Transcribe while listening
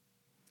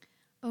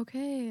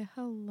Okay,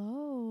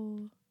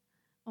 hello.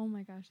 Oh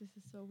my gosh, this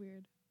is so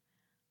weird.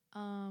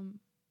 Um,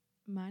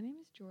 my name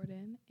is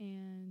Jordan,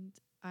 and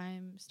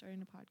I'm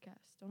starting a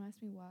podcast. Don't ask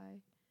me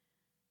why,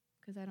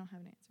 because I don't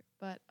have an answer.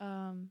 But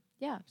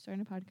yeah, I'm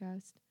starting a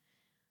podcast.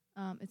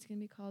 It's gonna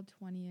be called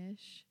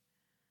 20ish,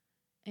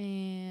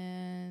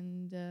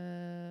 and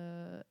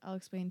I'll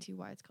explain to you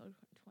why it's called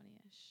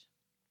 20ish.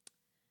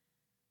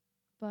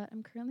 But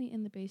I'm currently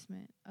in the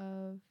basement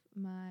of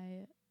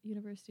my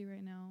university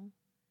right now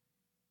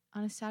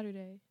on a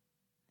Saturday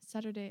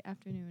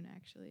afternoon,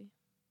 actually.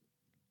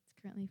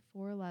 It's currently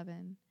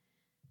 4:11,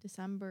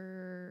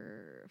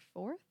 December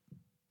 4th,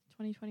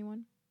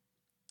 2021.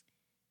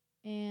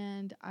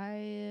 And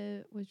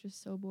I was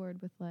just so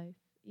bored with life,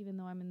 even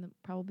though I'm in the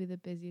probably the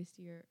busiest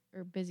year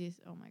or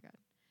busiest, oh my God,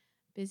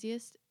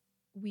 busiest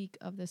week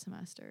of the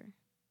semester.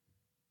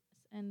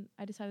 And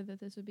I decided that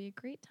this would be a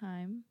great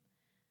time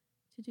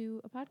to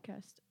do a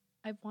podcast.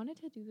 I've wanted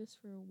to do this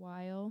for a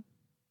while.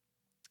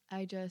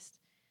 I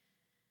just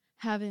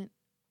haven't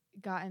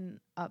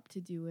gotten up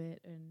to do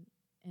it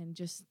and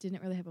just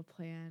didn't really have a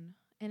plan.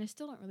 And I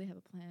still don't really have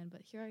a plan, but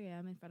here I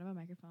am in front of a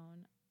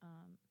microphone,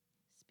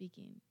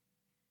 speaking.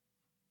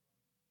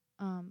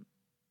 Um,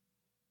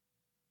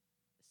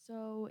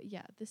 so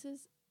yeah, this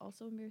is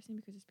also embarrassing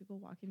because there's people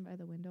walking by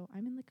the window.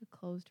 I'm in like a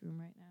closed room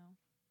right now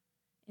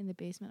in the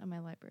basement of my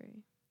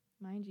library.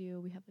 Mind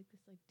you, we have like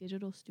this like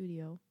digital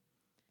studio.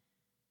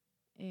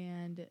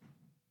 And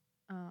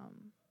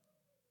um,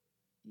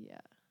 yeah,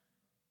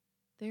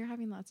 they're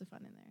having lots of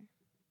fun in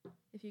there.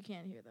 If you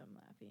can't hear them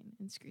laughing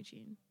and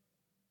screeching.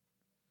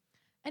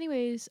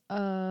 Anyways,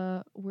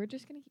 we're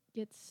just gonna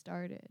get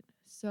started.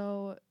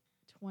 So,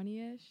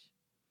 20ish,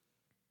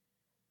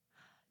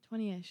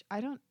 20ish. I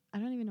don't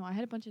even know. I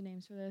had a bunch of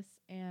names for this,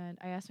 and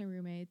I asked my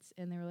roommates,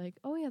 and they were like,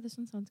 "Oh yeah, this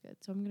one sounds good."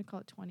 So I'm gonna call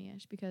it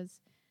 20ish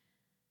because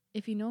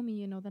if you know me,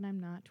 you know that I'm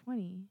not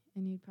 20,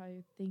 and you'd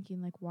probably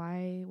thinking like,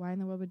 why in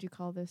the world would you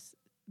call this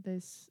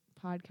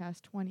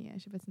podcast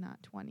 20ish if it's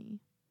not 20?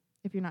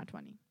 If you're not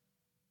 20,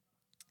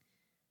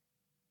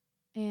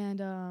 and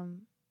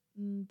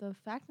the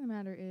fact of the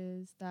matter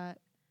is that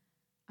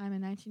I'm a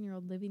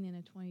 19-year-old living in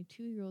a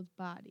 22-year-old's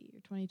body,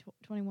 or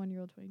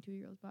 21-year-old,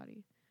 22-year-old's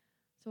body.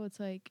 So it's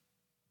like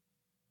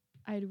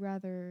I'd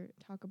rather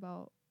talk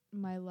about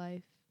my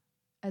life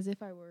as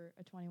if I were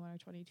a 21 or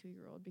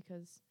 22-year-old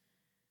because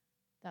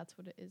that's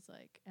what it is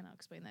like. And I'll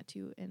explain that to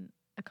you in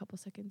a couple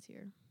seconds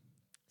here.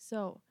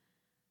 So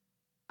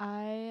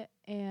I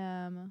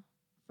am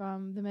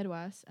from the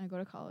Midwest and I go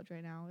to college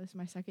right now. This is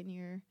my second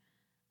year,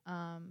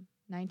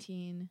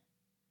 19,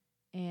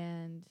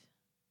 and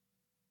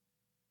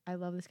I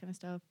love this kind of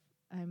stuff.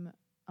 I'm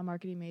a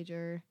marketing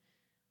major.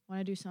 Want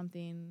to do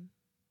something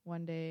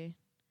one day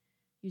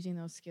using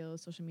those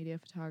skills, social media,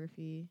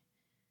 photography.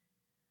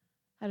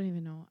 I don't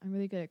even know. I'm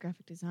really good at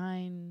graphic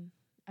design.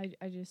 I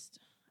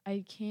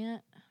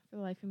can't for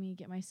the life of me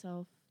get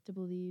myself to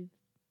believe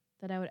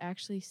that I would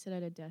actually sit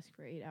at a desk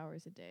for 8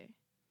 hours a day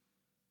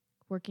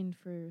working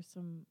for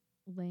some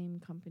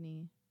lame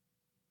company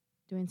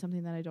doing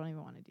something that I don't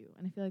even want to do.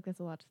 And I feel like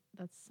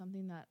that's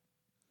something that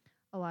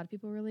a lot of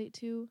people relate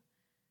to.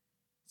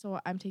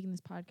 So I'm taking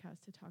this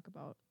podcast to talk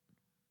about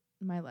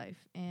my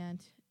life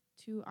and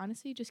to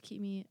honestly just keep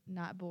me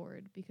not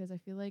bored because I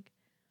feel like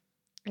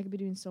I could be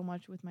doing so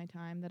much with my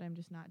time that I'm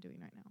just not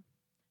doing right now.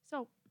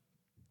 So,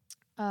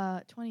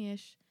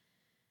 20ish,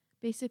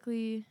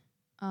 basically,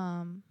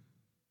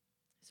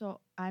 so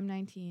I'm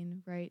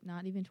 19, right?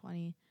 Not even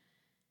 20.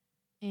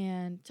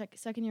 And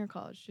second year of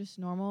college, just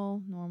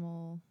normal.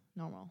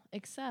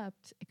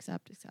 Except,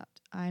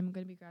 I'm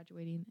going to be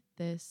graduating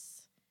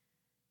this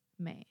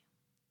May.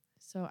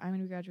 So I'm going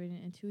to be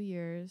graduating in 2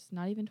 years,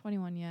 not even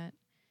 21 yet,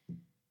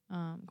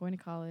 going to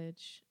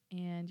college.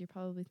 And you're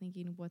probably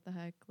thinking, what the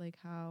heck? Like,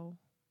 how?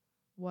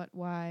 What?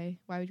 Why?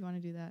 Why would you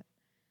want to do that?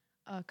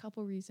 A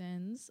couple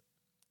reasons.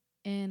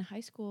 In high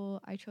school,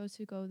 I chose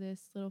to go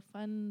this little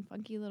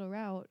funky little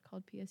route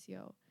called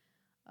PSEO.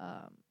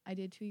 I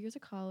did 2 years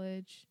of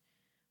college,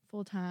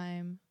 full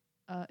time.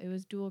 It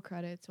was dual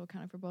credit, so it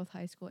counted for both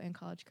high school and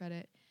college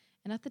credit.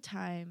 And at the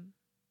time,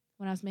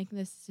 when I was making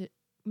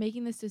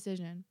this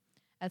decision,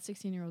 at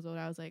 16 years old,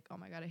 I was like, "Oh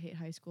my God, I hate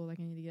high school.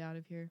 Like, I need to get out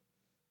of here."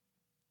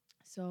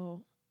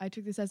 So I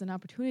took this as an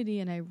opportunity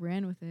and I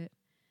ran with it.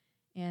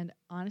 And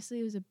honestly,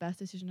 it was the best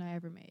decision I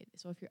ever made.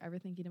 So if you're ever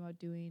thinking about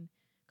doing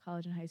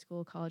college and high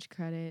school, college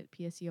credit,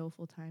 PSEO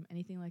full time,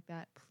 anything like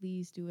that,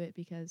 please do it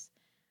because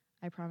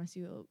I promise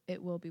you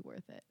it will be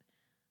worth it.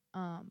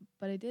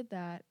 But I did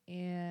that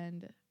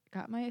and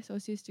got my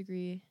associate's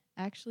degree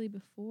actually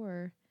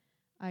before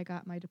I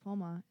got my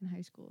diploma in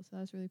high school. So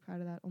I was really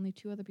proud of that. Only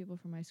 2 other people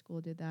from my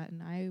school did that,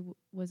 and I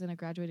was in a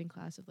graduating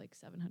class of like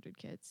 700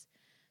 kids.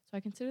 So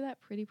I consider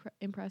that pretty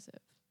impressive.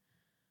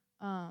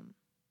 Um,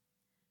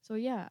 so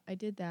yeah, I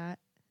did that,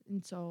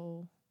 and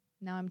so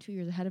now I'm 2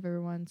 years ahead of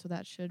everyone. So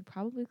that should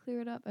probably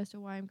clear it up as to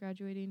why I'm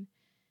graduating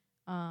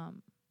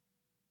um,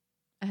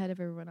 ahead of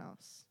everyone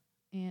else.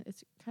 And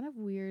it's kind of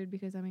weird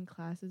because I'm in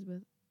classes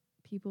with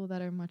people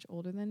that are much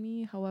older than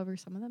me. However,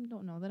 some of them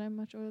don't know that I'm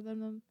much older than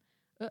them.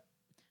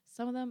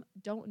 some of them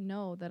don't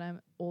know that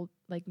I'm old,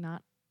 like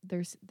not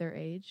their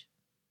age.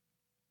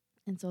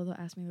 And so they'll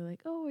ask me, they're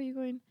like, "Oh, are you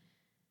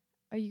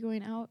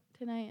going out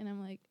tonight?" And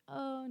I'm like,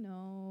 "Oh,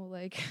 no,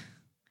 like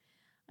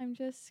I'm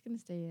just going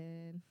to stay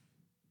in."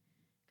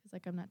 Cuz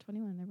like I'm not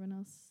 21.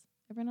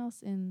 Everyone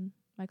else in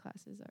my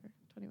classes are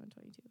 21,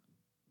 22.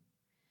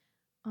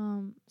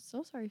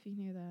 So sorry if you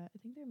can hear that. I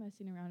think they're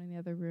messing around in the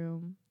other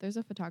room. There's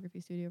a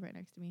photography studio right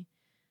next to me.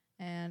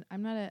 And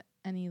I'm not at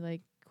any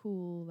like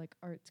cool like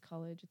arts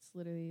college. It's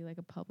literally like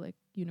a public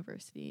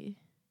university.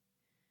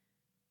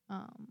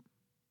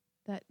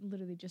 That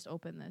literally just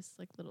opened this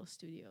like little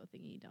studio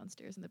thingy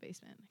downstairs in the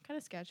basement. Kind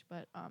of sketch,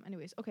 but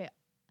anyways, okay.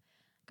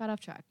 Got off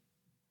track.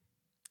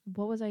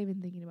 What was I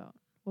even thinking about?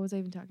 What was I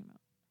even talking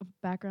about?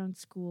 Background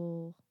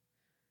school.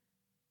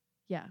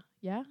 Yeah.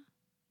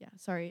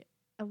 Sorry.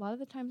 A lot of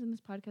the times in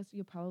this podcast,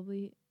 you'll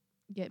probably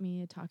get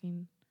me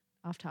talking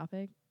off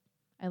topic.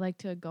 I like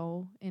to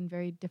go in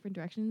very different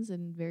directions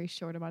in very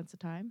short amounts of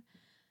time.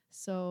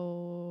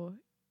 So,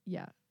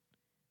 yeah.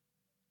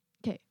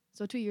 Okay.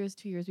 So 2 years,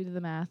 we did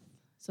the math.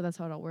 So that's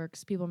how it all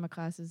works. People in my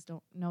classes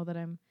don't know that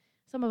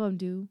some of them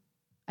do.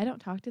 I don't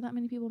talk to that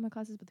many people in my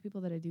classes, but the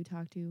people that I do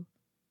talk to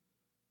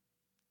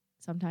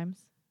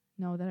sometimes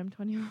know that I'm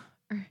 21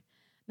 or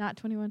not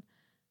 21.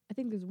 I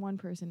think there's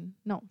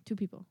two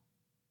people.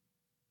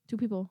 2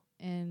 people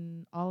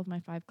in all of my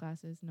 5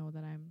 classes know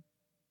that I'm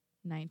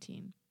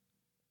 19.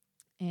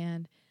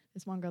 And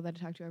this one girl that I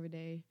talk to every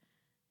day,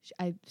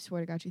 I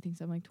swear to God, she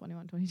thinks I'm like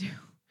 21, 22.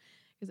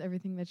 Because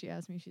everything that she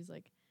asks me, she's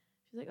like,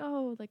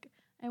 "Oh, like,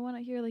 I want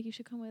to hear, like, you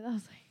should come with." I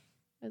was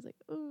like,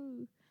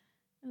 "Oh."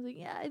 I was like,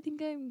 "Yeah, I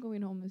think I'm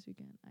going home this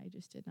weekend." I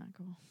just did not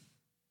go home.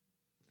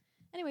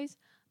 Anyways,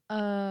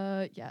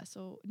 yeah,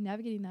 so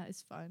navigating that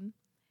is fun.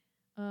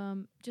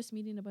 Just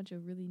meeting a bunch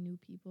of really new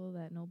people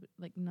that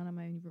none of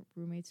my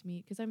roommates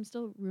meet, because I'm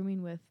still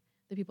rooming with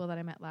the people that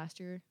I met last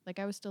year. Like,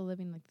 I was still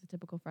living like the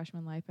typical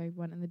freshman life. I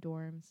went in the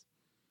dorms,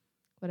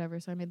 whatever.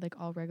 So I made like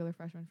all regular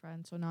freshman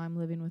friends. So now I'm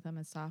living with them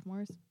as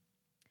sophomores,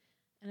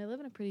 and I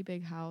live in a pretty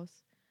big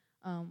house,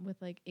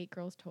 with like 8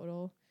 girls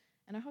total,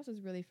 and our house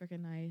is really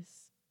freaking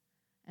nice,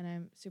 and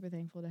I'm super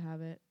thankful to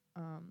have it.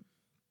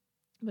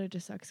 But it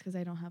just sucks because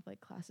I don't have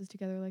like classes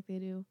together like they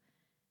do.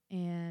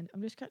 And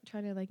I'm just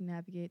trying to like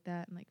navigate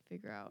that and like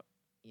figure out,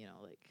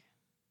 like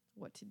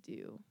what to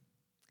do.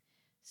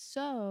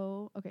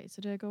 So, okay,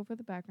 so to go over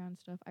the background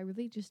stuff, I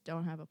really just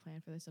don't have a plan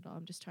for this at all.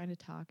 I'm just trying to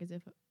talk as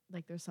if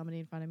like there's somebody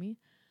in front of me.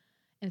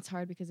 And it's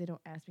hard because they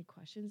don't ask me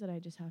questions and I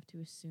just have to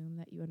assume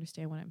that you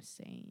understand what I'm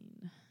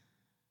saying.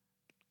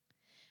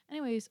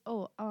 Anyways,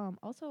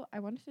 also I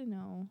wanted to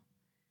know,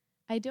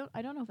 I don't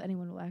know if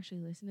anyone will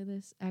actually listen to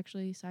this.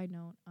 Actually, side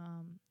note,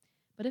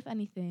 but if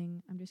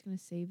anything, I'm just going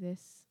to save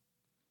this.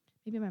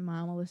 Maybe my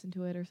mom will listen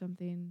to it or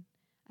something.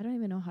 I don't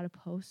even know how to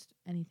post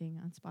anything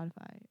on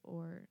Spotify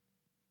or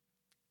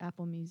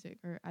Apple Music,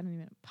 or I don't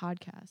even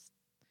podcast.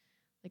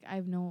 Like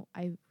I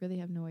really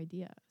have no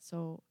idea.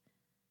 So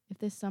if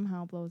this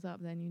somehow blows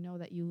up, then you know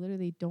that you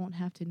literally don't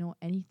have to know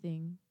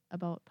anything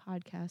about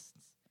podcasts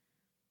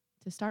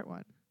to start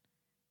one.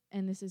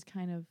 And this is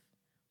kind of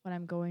what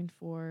I'm going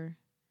for,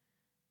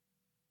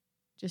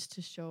 just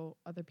to show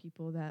other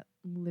people that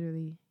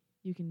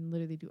you can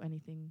literally do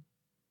anything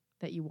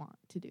that you want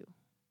to do,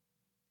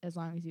 as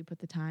long as you put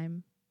the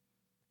time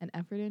and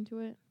effort into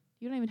it.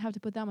 You don't even have to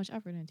put that much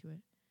effort into it.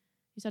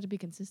 You just have to be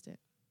consistent.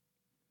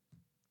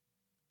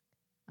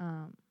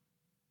 So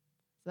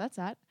that's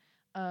that.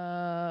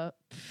 Oh,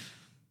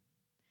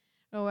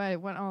 I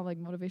went all like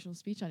motivational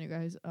speech on you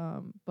guys.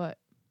 But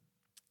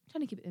I'm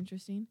trying to keep it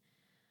interesting.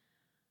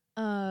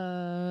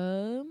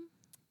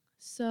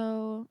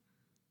 So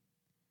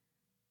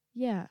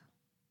yeah.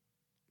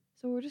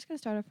 So we're just gonna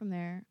start off from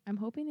there. I'm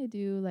hoping to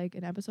do like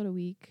an episode a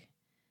week.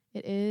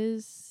 It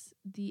is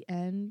the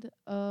end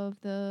of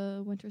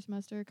the winter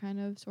semester, kind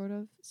of, sort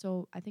of.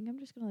 So I think I'm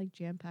just gonna like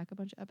jam pack a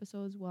bunch of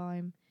episodes while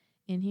I'm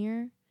in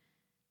here,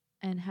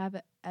 and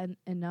have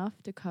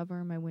enough to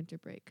cover my winter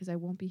break, because I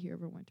won't be here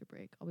over winter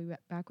break. I'll be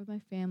back with my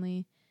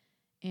family,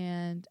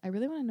 and I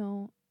really want to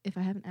know if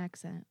I have an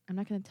accent. I'm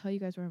not gonna tell you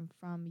guys where I'm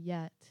from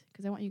yet,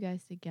 because I want you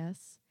guys to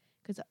guess.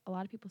 Because a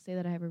lot of people say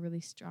that I have a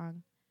really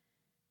strong,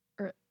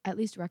 or at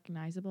least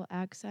recognizable,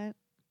 accent.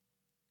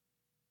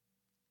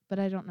 But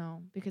I don't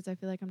know, because I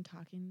feel like I'm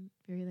talking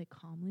very like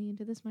calmly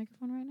into this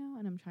microphone right now,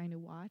 and I'm trying to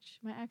watch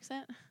my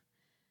accent.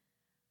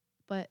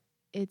 But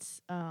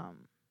it's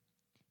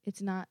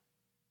not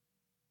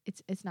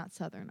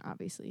Southern,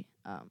 obviously.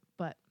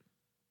 But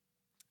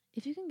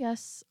if you can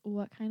guess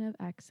what kind of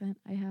accent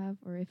I have,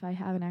 or if I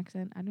have an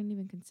accent, I don't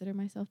even consider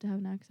myself to have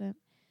an accent,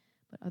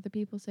 but other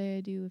people say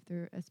I do, if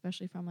they're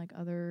especially from like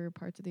other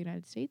parts of the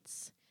United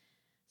States.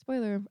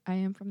 Spoiler, I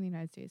am from the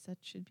United States. That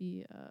should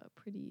be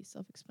pretty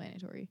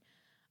self-explanatory.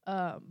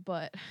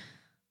 But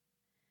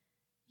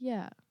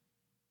yeah,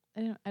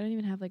 I don't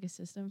even have like a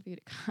system for you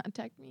to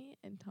contact me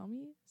and tell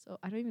me. So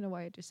I don't even know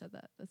why I just said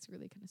that. That's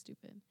really kind of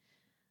stupid.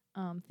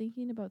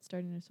 Thinking about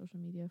starting a social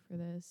media for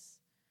this,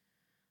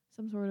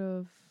 some sort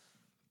of,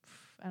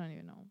 I don't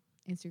even know,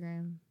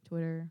 Instagram,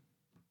 Twitter,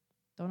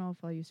 don't know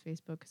if I'll use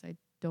Facebook because I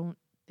don't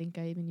think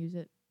I even use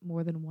it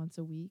more than once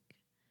a week.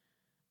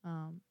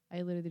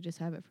 I literally just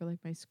have it for like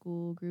my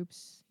school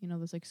groups,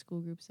 those like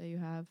school groups that you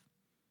have.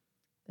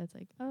 That's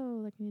like,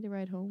 oh, like I need to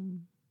ride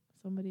home.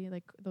 Somebody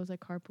like those like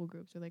carpool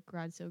groups or like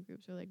garage sale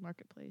groups or like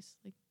marketplace.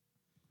 Like,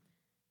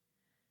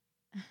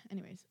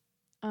 anyways,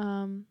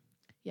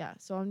 yeah.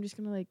 So I'm just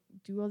gonna like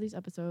do all these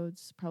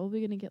episodes.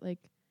 Probably gonna get like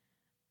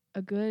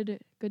a good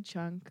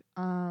chunk.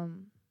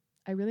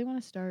 I really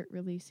want to start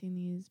releasing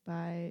these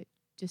by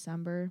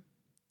December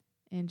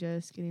and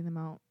just getting them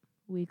out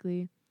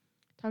weekly,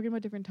 talking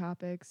about different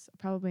topics. I'll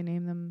probably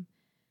name them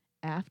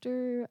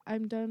after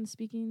I'm done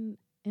speaking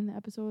in the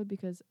episode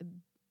because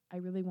I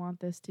really want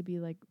this to be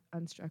like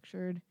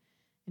unstructured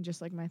and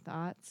just like my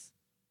thoughts.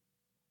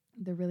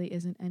 There really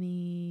isn't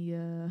any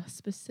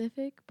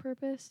specific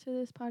purpose to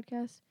this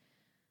podcast,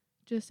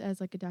 just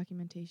as like a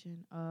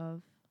documentation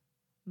of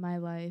my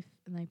life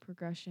and like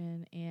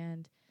progression.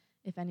 And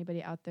if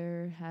anybody out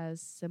there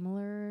has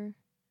similar,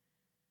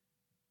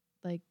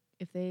 like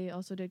if they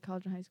also did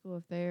college and high school,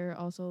 if they're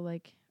also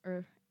like,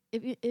 or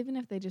even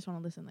if they just want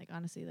to listen, like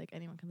honestly, like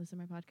anyone can listen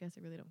to my podcast.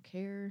 I really don't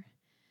care.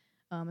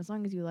 As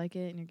long as you like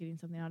it and you're getting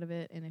something out of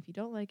it. And if you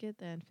don't like it,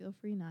 then feel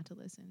free not to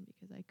listen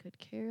because I could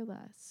care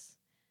less.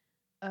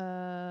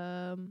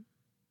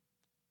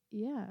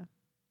 Yeah.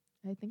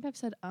 I think I've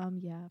said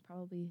yeah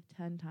probably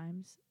 10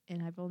 times,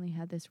 and I've only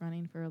had this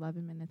running for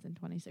 11 minutes and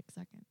 26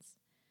 seconds.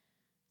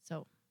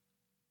 So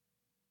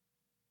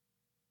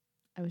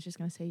I was just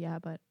going to say yeah,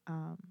 but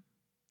oh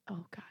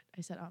god,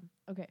 I said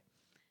okay.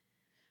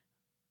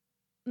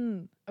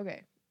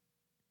 Okay.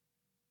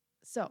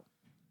 So,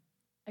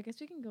 I guess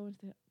we can go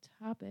into the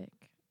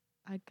topic.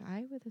 A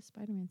guy with a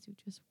Spider-Man suit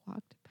just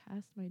walked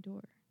past my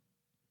door.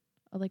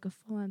 Like a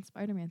full-on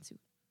Spider-Man suit,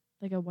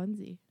 like a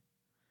onesie.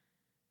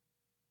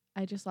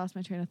 I just lost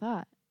my train of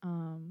thought.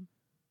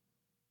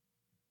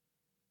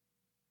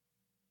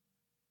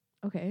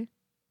 Okay.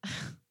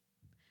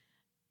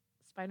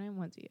 Spider-Man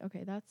onesie.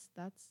 Okay, that's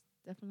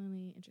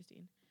definitely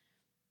interesting.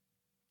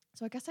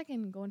 So I guess I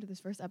can go into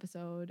this first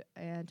episode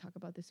and talk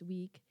about this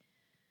week.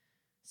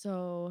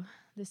 So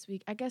this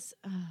week, I guess,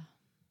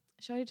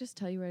 should I just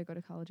tell you where I go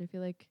to college? I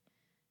feel like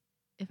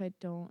if I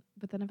don't,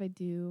 but then if I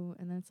do,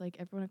 and then it's like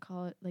everyone would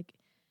call it like,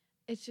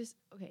 it's just,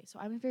 okay, so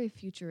I'm a very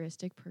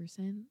futuristic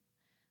person.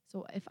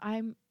 So if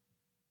I'm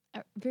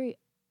very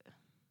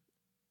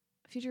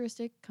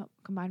futuristic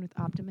combined with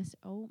optimistic,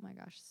 oh my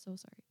gosh, so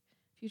sorry.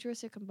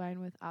 Futuristic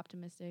combined with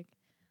optimistic,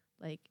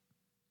 like,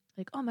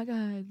 oh my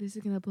god, this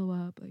is gonna blow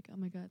up. Like, oh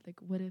my god, like,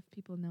 what if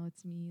people know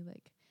it's me?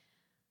 Like,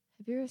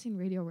 have you ever seen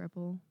Radio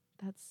Rebel?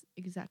 That's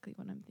exactly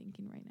what I'm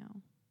thinking right now.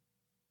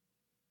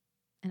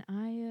 And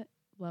I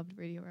loved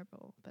Radio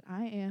Rebel, but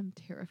I am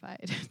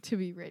terrified to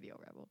be Radio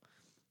Rebel.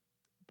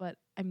 But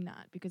I'm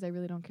not, because I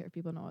really don't care if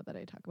people know that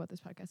I talk about this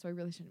podcast, so I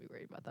really shouldn't be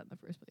worried about that in the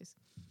first place.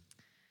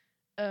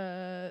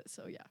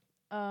 So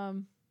yeah.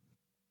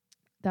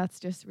 That's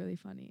just really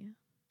funny.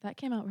 That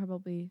came out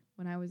probably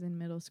when I was in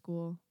middle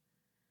school.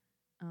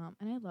 And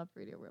I love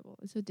Radio Rebel.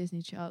 It's a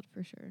Disney child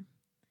for sure.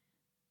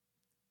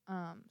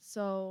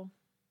 So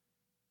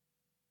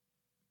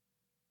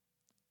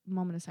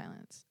moment of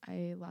silence.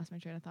 I lost my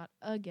train of thought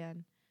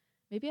again.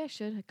 Maybe I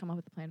should come up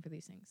with a plan for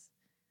these things.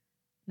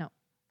 No,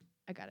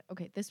 I got it.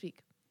 Okay, this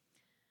week.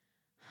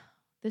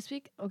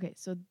 Okay,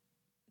 so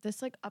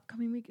this like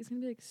upcoming week is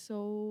gonna be like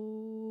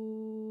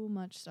so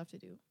much stuff to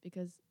do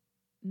because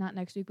not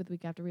next week, but the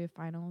week after we have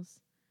finals,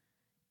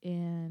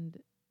 and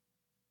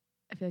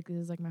I feel like this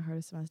is like my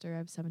hardest semester. I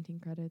have 17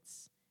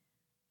 credits,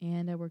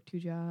 and I work 2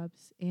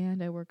 jobs,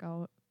 and I work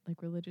out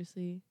like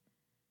religiously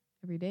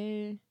every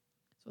day.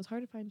 So it's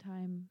hard to find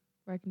time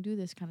where I can do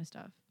this kind of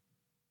stuff.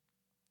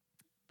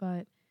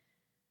 But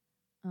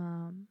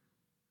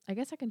I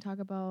guess I can talk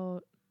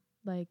about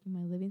like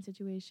my living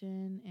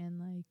situation and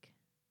like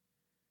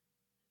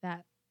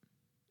that,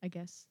 I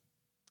guess.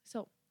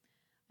 So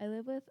I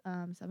live with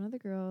 7 other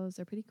girls.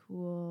 They're pretty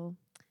cool.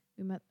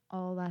 We met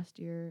all last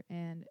year,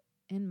 and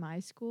in my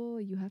school,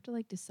 you have to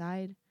like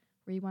decide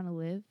where you want to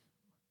live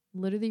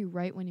literally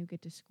right when you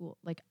get to school.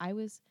 Like I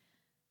was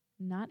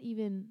not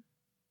even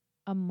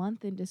a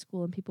month into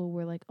school and people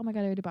were like, oh my god,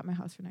 I already bought my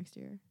house for next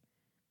year.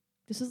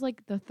 This is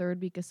like the 3rd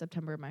week of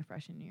September of my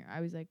freshman year. I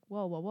was like,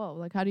 whoa.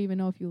 Like, how do you even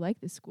know if you like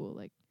this school?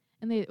 Like,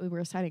 and they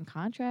were signing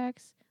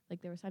contracts.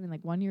 Like they were signing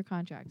like 1-year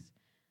contracts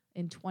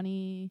in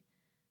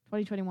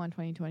 2021,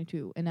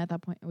 2022. And at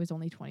that point it was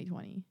only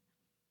 2020.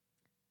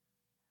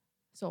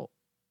 So,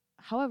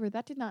 however,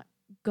 that did not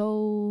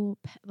go,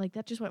 like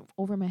that just went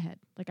over my head.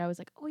 Like I was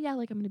like, oh yeah,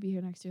 like I'm going to be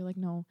here next year. Like,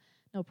 no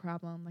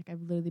problem. Like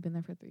I've literally been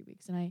there for 3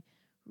 weeks. And I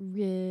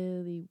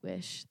really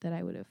wish that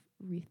I would have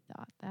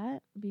rethought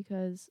that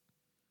because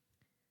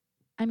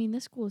I mean,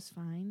 this school is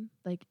fine.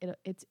 Like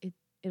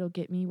it'll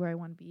get me where I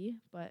want to be,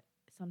 but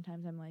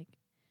sometimes I'm like,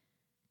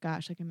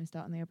 gosh, like I missed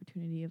out on the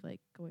opportunity of like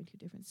going to a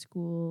different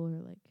school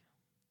or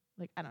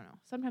like I don't know.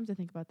 Sometimes I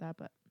think about that,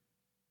 but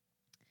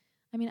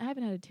I mean, I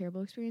haven't had a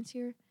terrible experience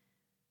here.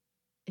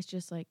 It's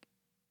just like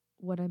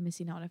what I'm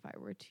missing out if I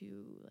were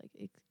to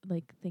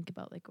like think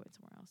about like going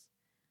somewhere else.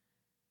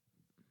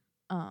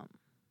 Um,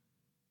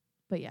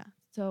 but yeah.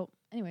 So,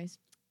 anyways,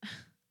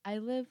 I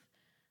live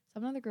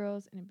 7 other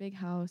girls in a big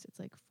house. It's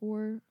like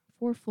four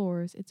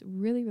floors. It's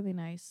really, really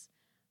nice.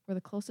 We're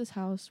the closest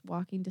house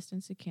walking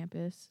distance to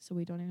campus, so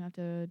we don't even have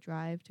to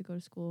drive to go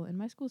to school. And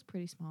my school's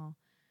pretty small.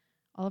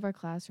 All of our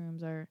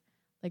classrooms are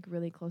like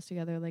really close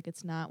together. Like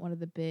it's not one of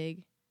the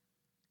big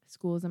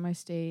schools in my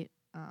state.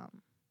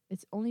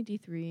 It's only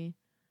D3,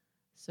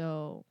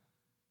 so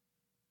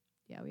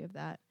yeah, we have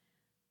that.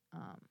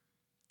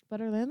 But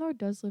our landlord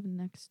does live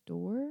next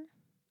door,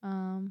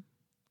 so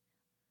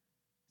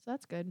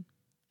that's good,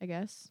 I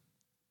guess.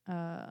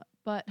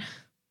 But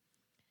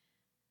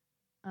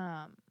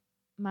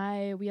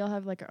we all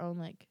have like our own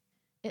like.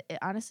 It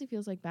honestly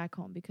feels like back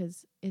home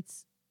because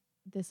it's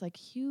this like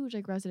huge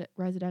like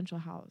residential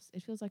house.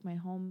 It feels like my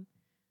home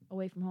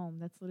away from home.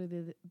 That's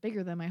literally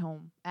bigger than my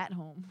home at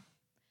home.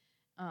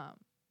 Um,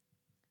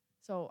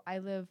 so I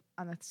live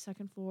on the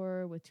second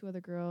floor with 2 other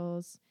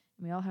girls,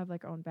 and we all have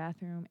like our own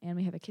bathroom, and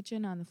we have a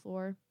kitchen on the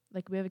floor.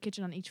 Like we have a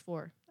kitchen on each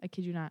floor. I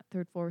kid you not,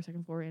 third floor,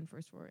 second floor, and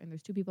first floor. And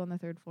there's 2 people on the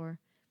third floor,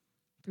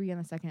 3 on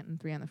the second, and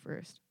 3 on the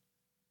first.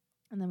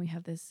 And then we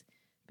have this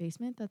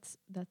basement that's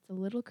a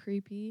little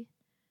creepy.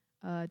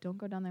 Don't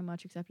go down there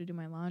much except to do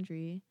my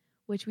laundry,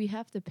 which we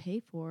have to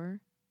pay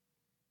for,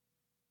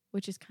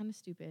 which is kind of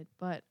stupid,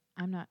 but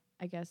I'm not,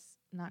 I guess,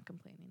 not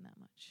complaining that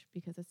much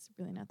because it's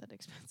really not that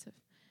expensive.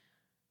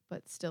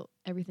 But still,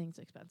 everything's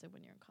expensive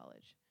when you're in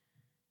college.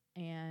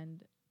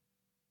 And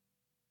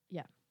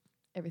yeah,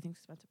 everything's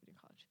expensive when you're in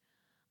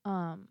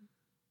college.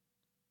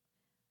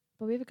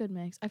 But we have a good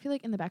mix. I feel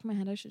like in the back of my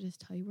head, I should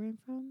just tell you where I'm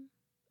from.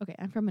 Okay,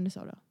 I'm from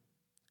Minnesota.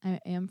 I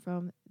am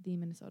from the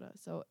Minnesota.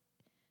 So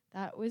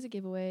that was a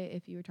giveaway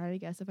if you were trying to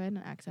guess if I had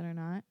an accent or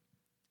not.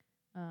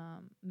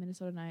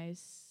 Minnesota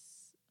nice.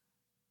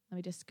 Let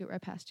me just scoot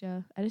right past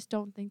you. I just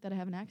don't think that I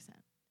have an accent.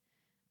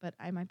 But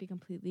I might be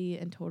completely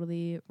and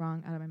totally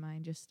wrong out of my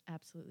mind, just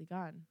absolutely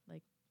gone,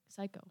 like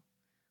psycho,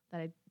 that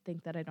I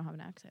think that I don't have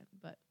an accent.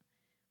 But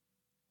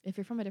if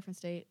you're from a different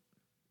state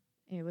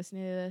and you're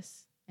listening to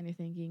this and you're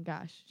thinking,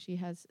 gosh, she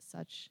has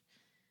such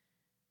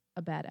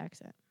a bad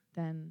accent,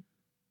 then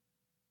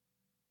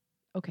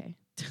okay.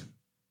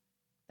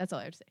 That's all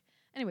I have to say.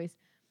 Anyways,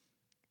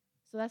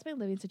 so that's my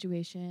living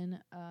situation.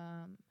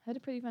 Had a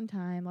pretty fun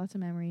time, lots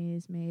of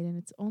memories made, and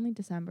it's only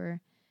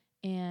December.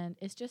 And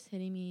it's just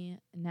hitting me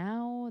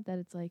now that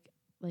it's like,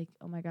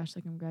 oh my gosh,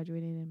 like I'm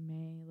graduating in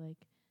May.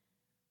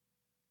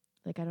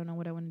 Like I don't know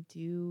what I want to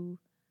do.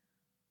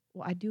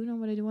 Well, I do know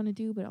what I do want to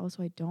do, but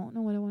also I don't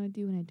know what I want to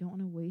do. And I don't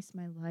want to waste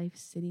my life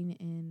sitting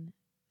in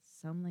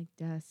some like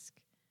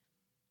desk,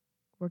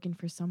 working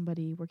for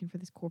somebody, working for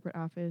this corporate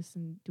office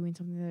and doing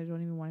something that I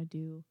don't even want to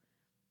do.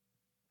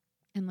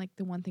 And like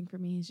the one thing for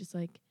me is just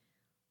like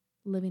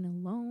living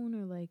alone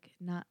or like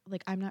not,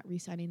 like I'm not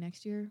re-signing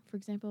next year, for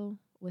example,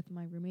 with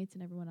my roommates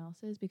and everyone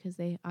else's because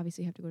they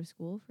obviously have to go to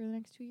school for the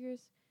next 2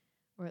 years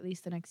or at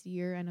least the next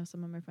year. I know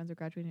some of my friends are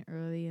graduating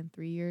early in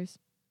 3 years.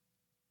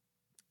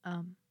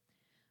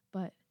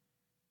 But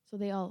so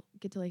they all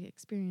get to like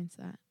experience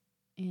that.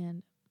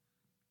 And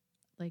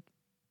like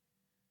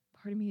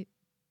part of me,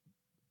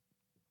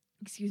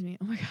 excuse me,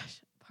 oh my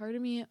gosh, part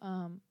of me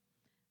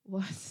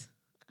was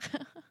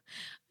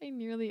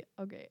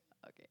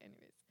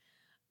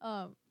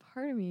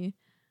part of me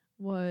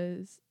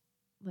was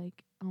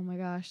like, oh my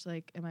gosh,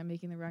 like, am I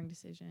making the wrong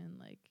decision?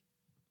 Like,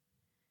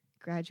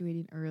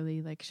 graduating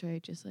early, like, should I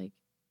just like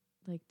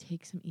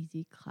take some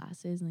easy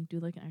classes and like do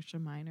like an extra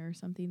minor or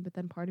something? But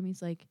then part of me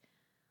is like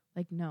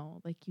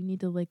no, like you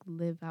need to like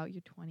live out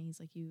your 20s,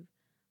 like you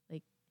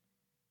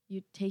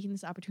taking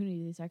this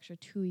opportunity, this extra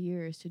 2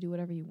 years to do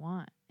whatever you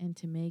want and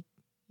to make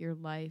your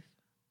life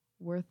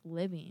worth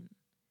living.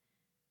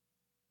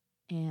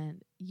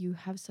 And you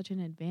have such an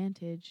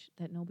advantage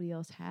that nobody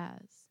else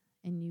has,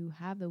 and you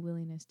have the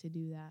willingness to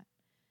do that.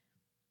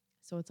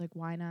 So it's like,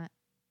 why not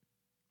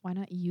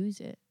use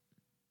it?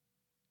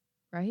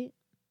 Right?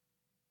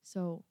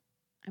 So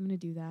I'm going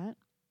to do that,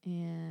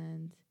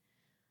 and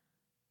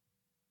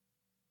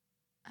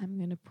I'm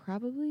going to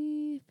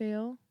probably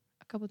fail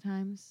a couple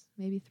times,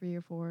 maybe 3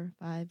 or 4,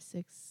 5,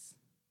 6,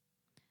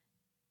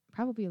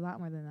 probably a lot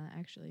more than that,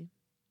 actually.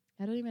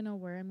 I don't even know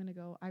where I'm going to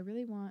go. I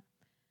really want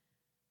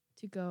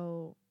to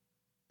go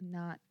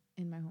not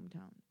in my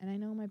hometown. And I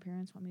know my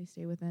parents want me to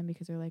stay with them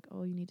because they're like,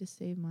 oh, you need to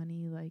save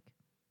money. Like,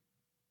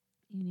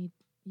 you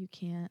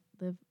can't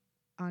live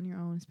on your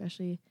own,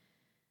 especially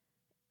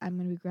I'm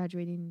going to be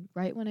graduating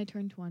right when I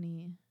turn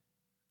 20.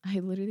 My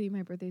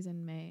birthday's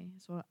in May,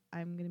 so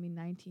I'm going to be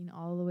 19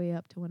 all the way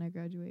up to when I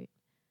graduate.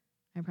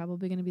 I'm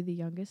probably going to be the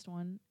youngest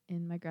one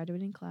in my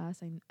graduating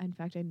class. In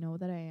fact, I know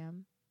that I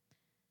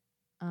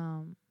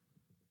am.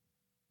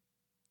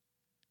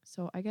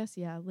 So I guess,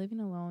 yeah,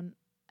 living alone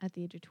at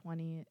the age of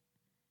 20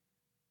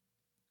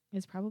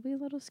 is probably a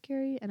little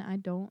scary, and I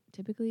don't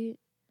typically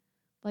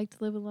like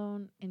to live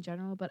alone in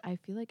general, but I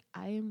feel like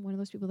I am one of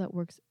those people that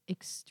works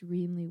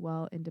extremely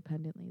well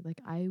independently.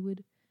 Like I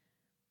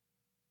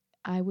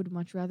would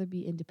much rather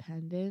be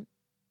independent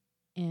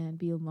and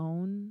be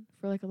alone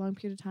for like a long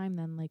period of time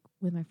than like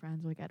with my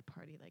friends or like at a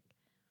party. Like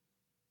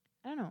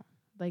I don't know.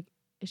 Like,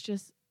 it's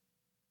just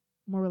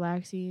more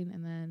relaxing,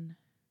 and then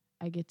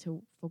I get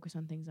to focus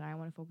on things that I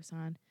want to focus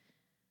on.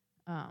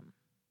 Um,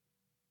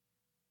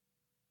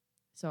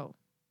 so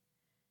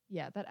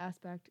yeah, that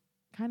aspect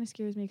kind of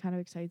scares me, kind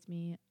of excites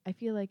me. I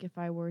feel like if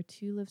I were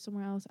to live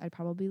somewhere else, I'd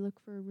probably look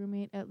for a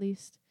roommate at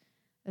least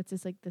that's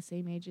just like the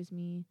same age as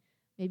me.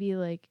 Maybe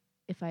like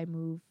if I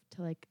move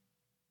to like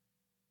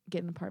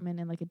get an apartment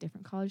in like a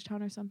different college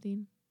town or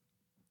something,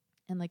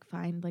 and like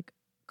find like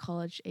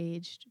college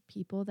aged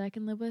people that I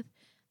can live with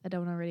that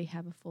don't already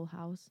have a full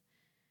house,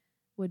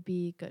 would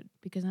be good,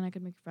 because then I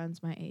could make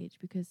friends my age.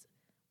 Because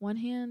one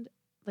hand,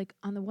 like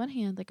on the one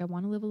hand, like I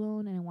want to live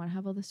alone and I want to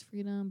have all this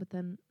freedom, but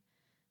then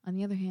on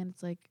the other hand,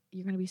 it's like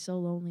you're gonna be so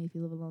lonely if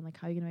you live alone. Like,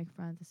 how are you gonna make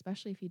friends,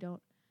 especially if you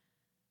don't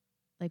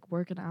like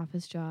work an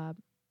office job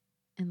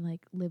and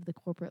like live the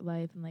corporate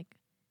life and like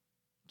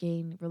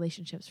gain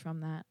relationships from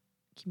that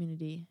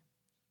community?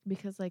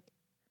 Because like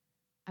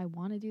I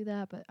want to do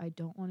that, but I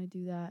don't want to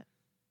do that.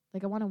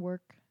 Like, I want to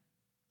work.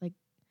 Like,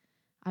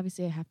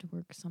 obviously, I have to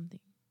work something.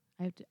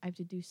 I have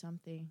to do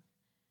something,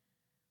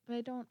 but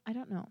I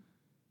don't know.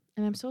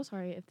 And I'm so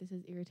sorry if this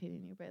is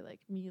irritating you by like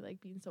me like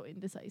being so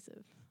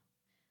indecisive.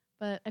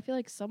 But I feel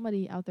like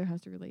somebody out there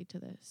has to relate to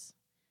this.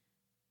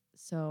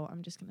 So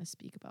I'm just going to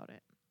speak about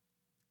it.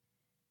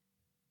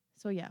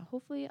 So yeah,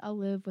 hopefully I'll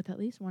live with at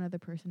least one other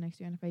person next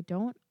year. And if I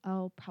don't,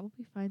 I'll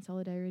probably find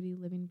solidarity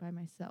living by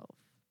myself.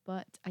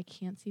 But I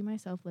can't see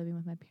myself living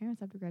with my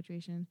parents after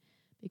graduation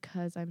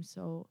because I'm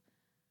so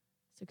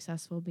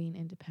successful being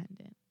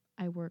independent.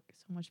 I work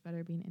so much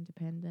better being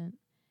independent.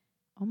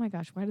 Oh my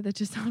gosh, why did that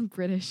just sound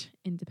British?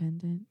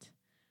 Independent.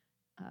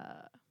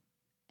 Uh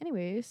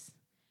anyways,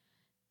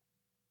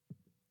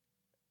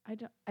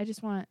 I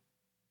just want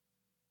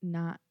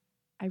not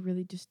I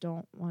really just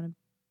don't want to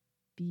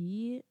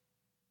be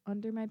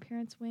under my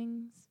parents'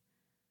 wings.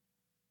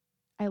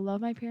 I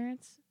love my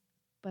parents,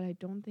 but I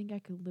don't think I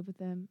could live with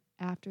them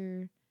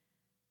after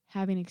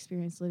having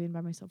experienced living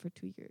by myself for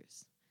 2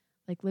 years.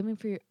 Like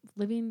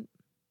living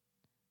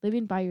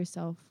by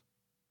yourself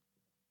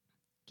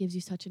gives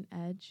you such an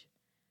edge,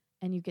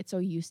 and you get so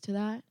used to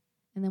that.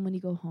 And then when you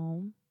go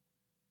home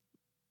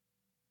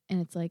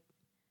and it's like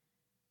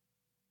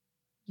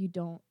you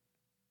don't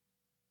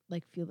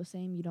like feel the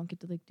same, you don't get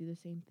to like do the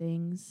same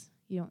things.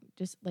 You don't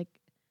just like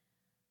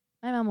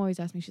my mom always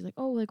asks me, she's like,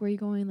 "Oh, like where are you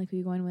going? Like who are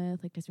you going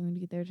with? Like does when you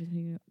get there, just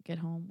when you get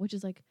home," which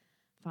is like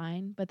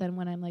fine. But then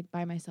when I'm like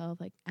by myself,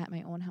 like at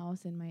my own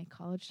house in my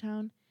college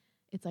town,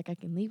 it's like I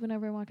can leave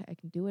whenever I want, I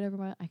can do whatever I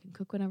want, I can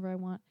cook whenever I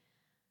want.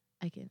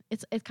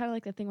 It's kind of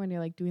like the thing when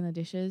you're like doing the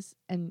dishes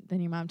and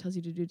then your mom tells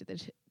you to do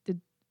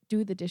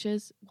the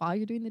dishes while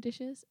you're doing the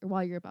dishes or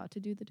while you're about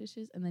to do the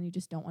dishes, and then you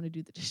just don't want to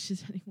do the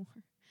dishes anymore.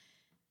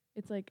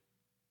 It's like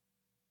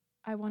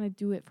I want to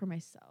do it for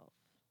myself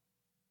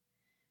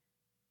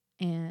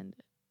and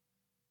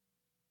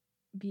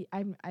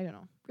I don't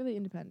know, really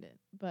independent.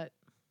 But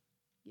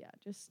yeah,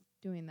 just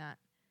doing that.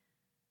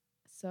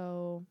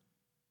 So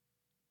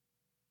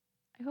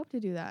I hope to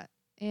do that.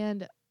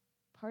 And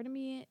part of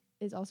me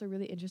is also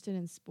really interested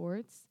in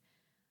sports.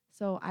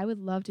 So I would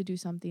love to do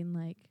something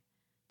like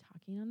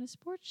talking on a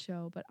sports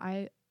show, but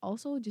I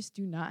also just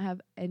do not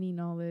have any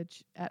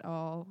knowledge at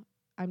all.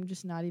 I'm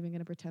just not even going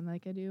to pretend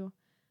like I do.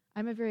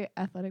 I'm a very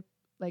athletic,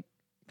 like,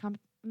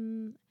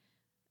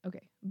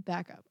 okay,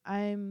 back up.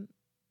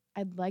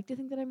 I'd like to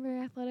think that I'm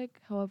very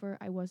athletic. However,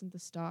 I wasn't the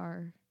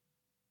star,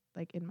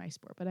 like, in my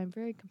sport, but I'm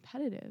very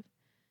competitive.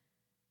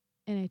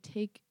 And I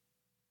think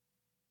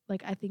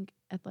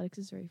athletics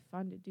is very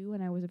fun to do,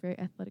 and I was a very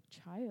athletic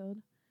child.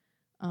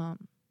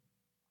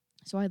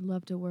 So I'd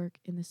love to work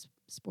in this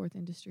sports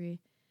industry.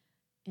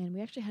 And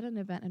we actually had an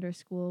event at our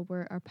school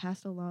where our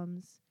past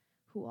alums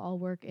who all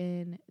work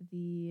in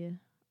the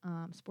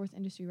sports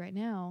industry right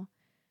now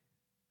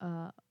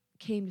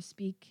came to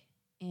speak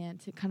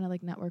and to kind of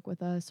like network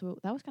with us. So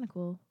that was kind of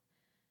cool.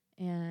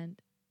 And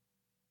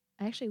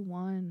I actually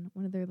won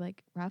one of their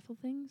like raffle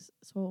things.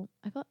 So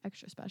I felt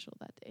extra special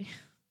that day.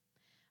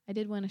 I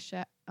did win a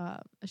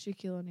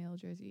Shaquille O'Neal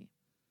jersey.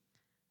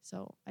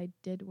 So I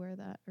did wear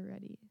that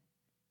already.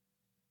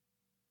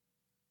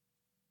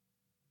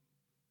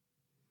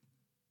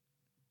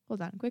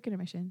 Hold on, quick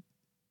intermission.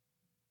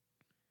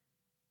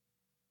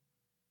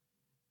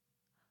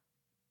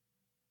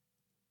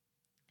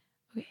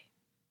 Okay,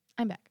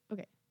 I'm back.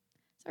 Okay,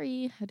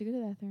 sorry, had to go to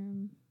the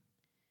bathroom.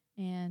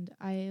 And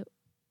I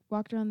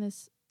walked around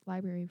this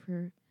library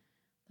for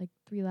like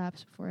 3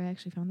 laps before I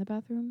actually found the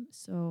bathroom.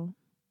 So,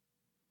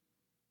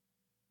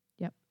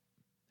 yep,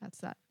 that's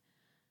that.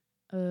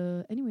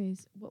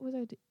 Anyways, what was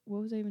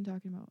I even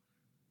talking about?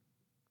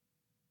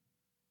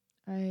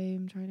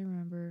 I'm trying to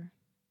remember.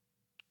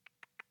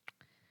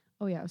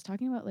 Oh yeah, I was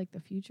talking about like the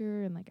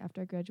future and like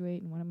after I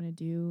graduate and what I'm gonna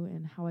do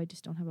and how I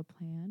just don't have a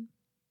plan.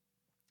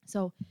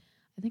 So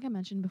I think I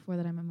mentioned before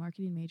that I'm a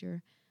marketing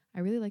major.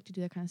 I really like to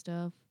do that kind of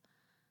stuff.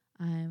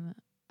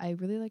 I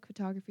really like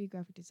photography,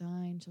 graphic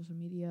design, social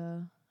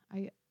media.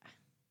 I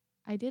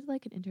did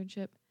like an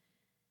internship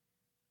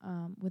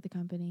with a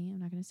company.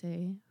 I'm not gonna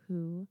say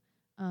who,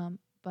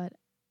 but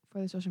for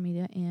their social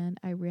media, and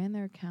I ran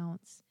their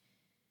accounts,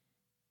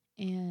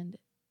 and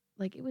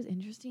like it was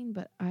interesting,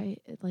 but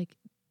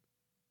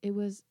it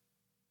was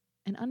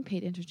an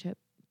unpaid internship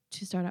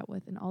to start out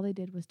with, and all they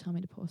did was tell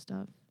me to post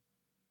stuff,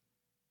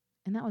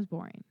 and that was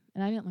boring,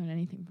 and I didn't learn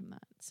anything from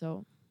that.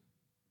 So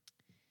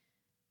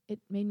it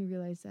made me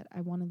realize that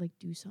I want to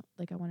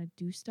I want to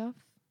do stuff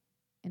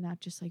and not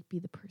just like be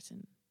the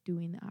person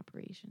doing the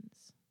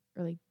operations,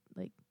 or like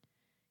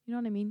you know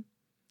what I mean?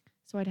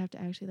 So I'd have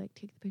to actually like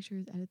take the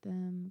pictures, edit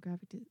them,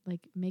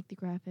 like make the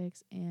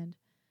graphics, and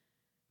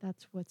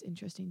that's what's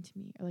interesting to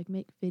me. Or like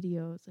make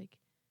videos, like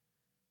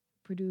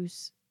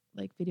produce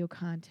like video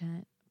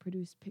content,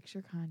 produce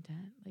picture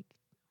content. Like,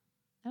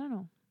 I don't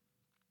know.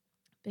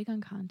 Big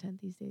on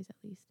content these days, at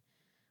least.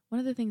 One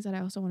of the things that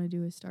I also want to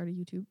do is start a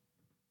YouTube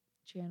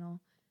channel.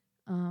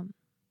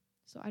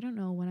 So I don't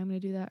know when I'm going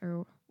to do that,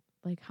 or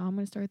like how I'm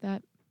going to start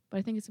that, but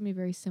I think it's going to be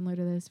very similar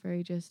to this,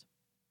 very just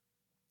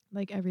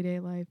like everyday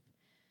life.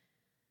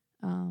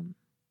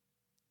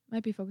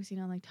 Might be focusing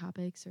on like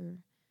topics, or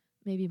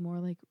maybe more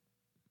like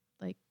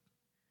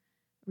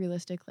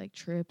realistic like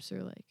trips,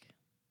 or like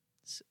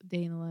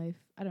day in the life.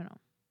 I don't know,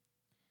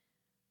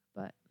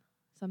 but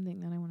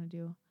something that I want to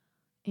do.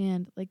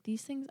 And like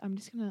these things, I'm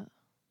just gonna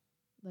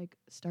like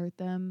start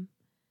them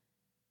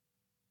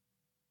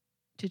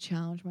to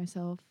challenge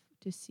myself,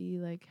 to see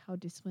like how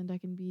disciplined I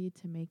can be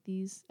to make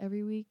these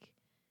every week.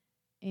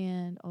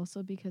 And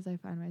also because I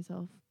find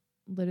myself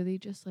literally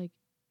just like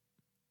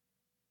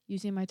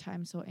using my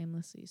time so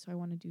aimlessly. So I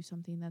want to do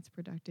something that's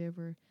productive,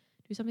 or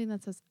do something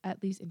that's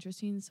at least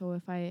interesting.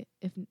 So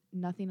if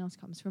nothing else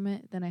comes from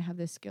it, then I have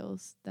the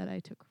skills that I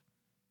took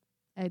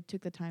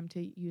the time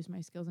to use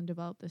my skills and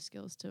develop the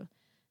skills to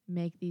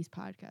make these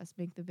podcasts,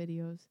 make the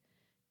videos,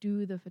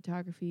 do the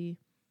photography,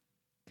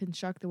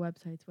 construct the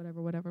websites,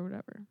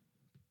 whatever.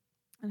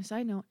 On a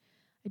side note,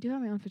 I do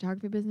have my own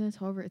photography business.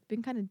 However, it's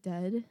been kind of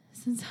dead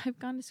since I've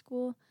gone to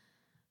school.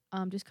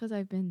 Just because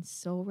I've been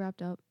so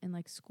wrapped up in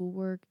like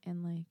schoolwork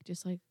and like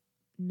just like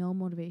no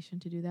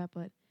motivation to do that.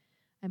 But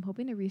I'm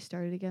hoping to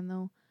restart it again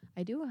though.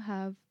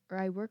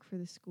 I work for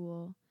the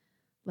school,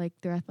 like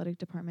their athletic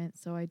department.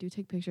 So I do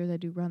take pictures. I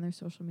do run their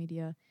social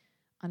media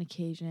on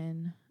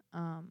occasion,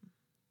 and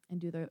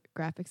do the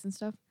graphics and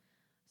stuff.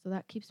 So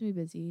that keeps me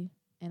busy.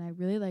 And I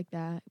really like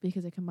that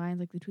because it combines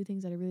like the two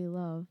things that I really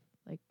love,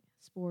 like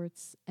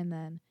sports and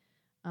then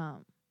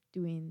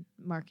doing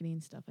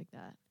marketing, stuff like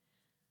that.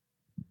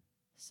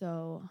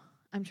 So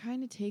I'm trying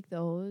to take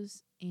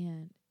those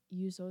and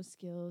use those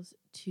skills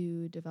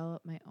to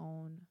develop my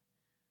own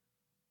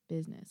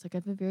business. Like I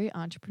have a very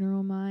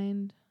entrepreneurial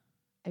mind.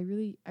 I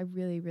really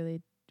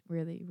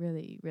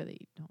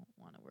don't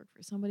want to work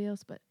for somebody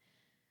else, but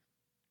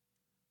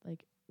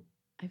like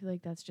I feel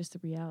like that's just the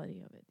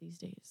reality of it these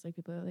days. Like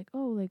people are like,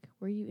 "Oh, like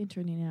where are you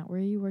interning at? Where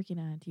are you working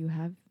at? Do you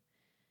have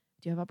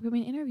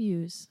upcoming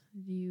interviews?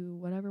 Do you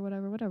whatever."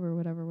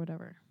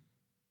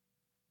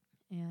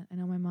 And I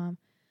know my mom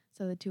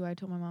said that too. I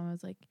told my mom, I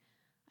was like,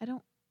 I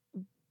don't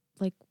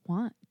like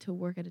want to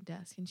work at a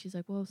desk. And she's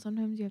like, well,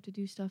 sometimes you have to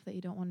do stuff that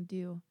you don't want to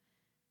do.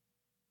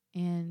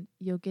 And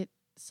you'll get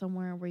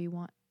somewhere where you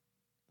want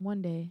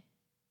one day.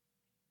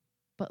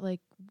 But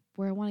like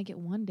where I want to get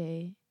one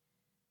day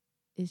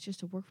is just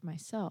to work for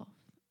myself.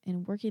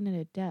 And working at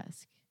a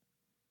desk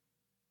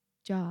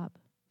job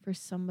for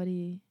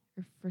somebody,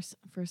 or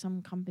for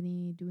some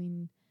company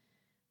doing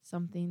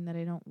something that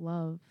I don't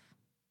love,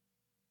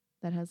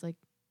 that has like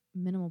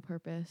minimal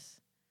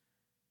purpose,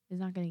 is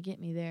not going to get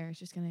me there. It's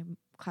just going to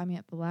climb me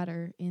up the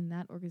ladder in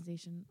that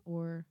organization,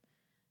 or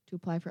to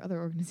apply for other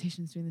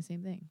organizations doing the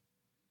same thing.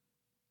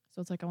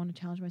 So it's like I want to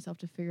challenge myself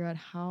to figure out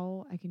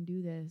how I can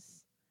do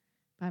this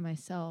by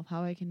myself,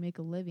 how I can make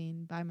a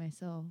living by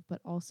myself, but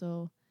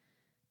also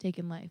take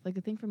in life. Like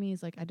the thing for me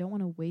is like I don't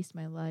want to waste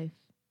my life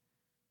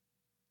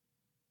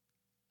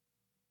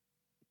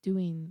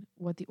doing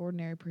what the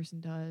ordinary person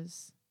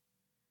does.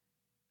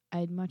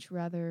 I'd much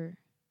rather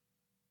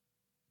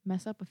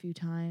mess up a few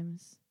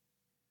times,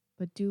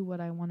 but do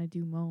what I want to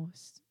do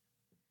most,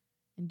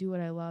 and do what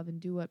I love, and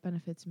do what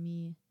benefits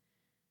me,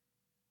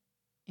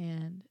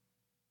 and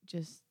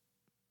just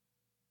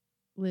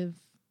live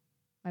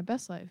my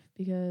best life.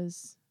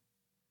 Because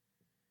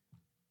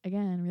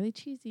again, really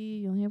cheesy,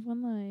 you only have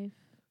one life,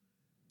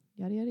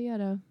 yada yada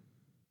yada.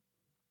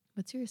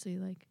 But seriously,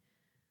 like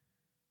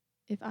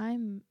if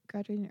I'm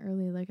graduating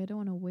early, like I don't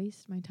want to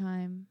waste my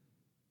time.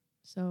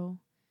 So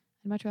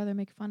I'd much rather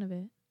make fun of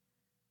it,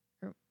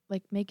 or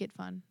like make it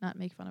fun, not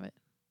make fun of it.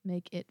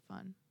 Make it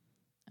fun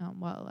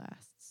while it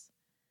lasts.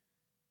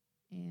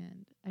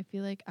 And I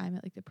feel like I'm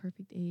at like the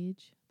perfect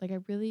age. Like I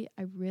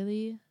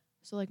really,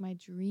 so like my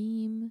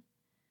dream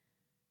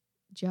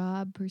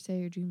job per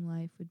se, or dream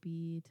life, would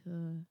be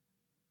to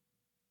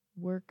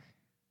work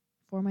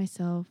for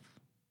myself,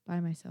 by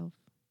myself,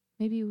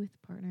 maybe with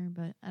a partner,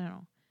 but I don't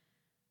know.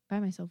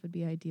 By myself would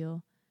be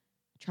ideal.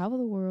 Travel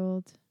the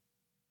world,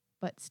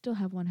 but still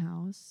have one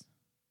house.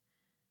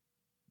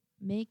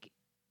 Make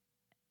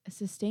a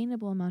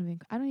sustainable amount of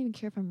income. I don't even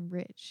care if I'm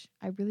rich.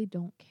 I really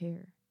don't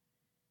care.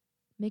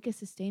 make a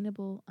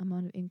sustainable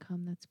amount of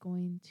income that's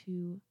going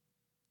to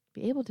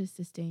be able to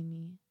sustain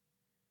me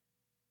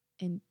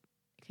and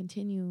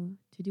continue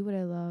to do what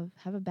I love,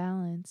 have a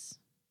balance,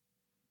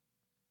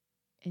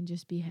 and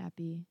just be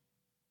happy.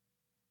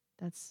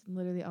 That's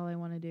literally all I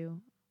want to do.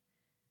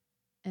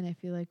 And I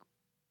feel like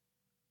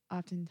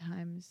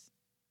oftentimes,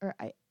 or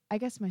I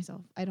guess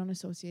myself, I don't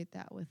associate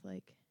that with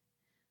like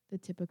the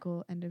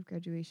typical end of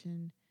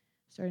graduation,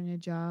 starting a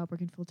job,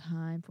 working full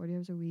time, 40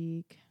 hours a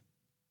week,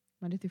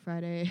 Monday through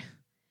Friday.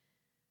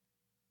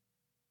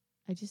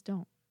 I just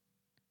don't.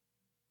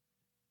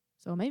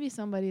 So maybe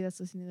somebody that's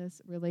listening to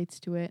this relates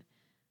to it.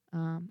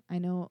 I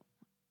know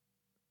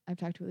I've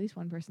talked to at least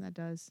one person that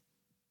does.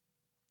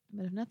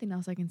 But if nothing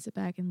else, I can sit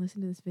back and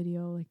listen to this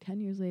video like 10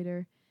 years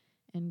later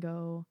and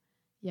go,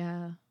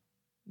 yeah,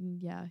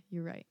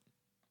 you're right.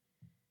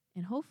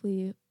 And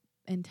hopefully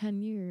in 10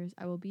 years,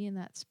 I will be in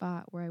that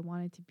spot where I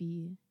wanted to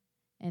be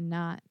and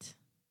not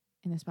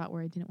in the spot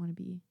where I didn't want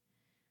to be.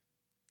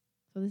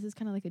 So this is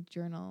kind of like a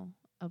journal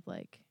of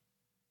like,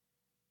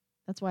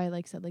 that's why I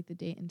like said like the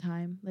date and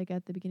time like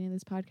at the beginning of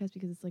this podcast,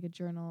 because it's like a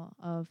journal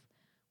of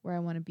where I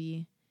want to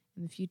be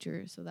in the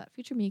future, so that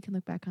future me can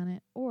look back on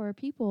it, or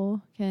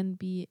people can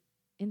be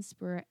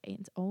inspired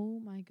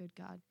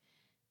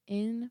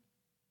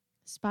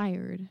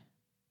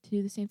to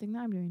do the same thing that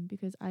I'm doing,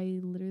 because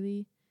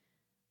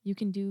you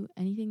can do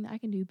anything that I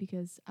can do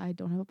because I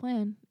don't have a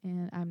plan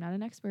and I'm not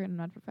an expert and I'm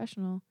not a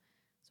professional.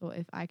 So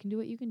if I can do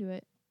it, you can do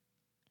it.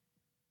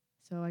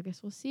 So I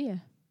guess we'll see.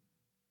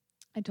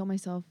 I told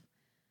myself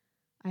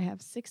I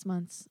have 6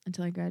 months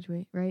until I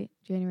graduate, right?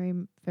 January,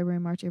 February,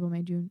 March, April,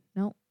 May, June.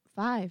 No,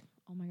 5.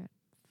 Oh my God,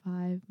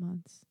 5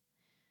 months.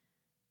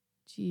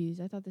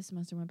 Jeez, I thought this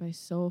semester went by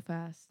so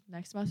fast.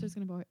 Next semester is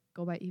going to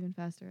go by even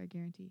faster, I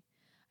guarantee.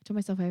 I told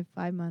myself I have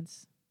 5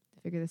 months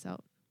to figure this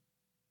out.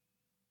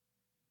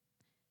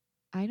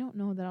 I don't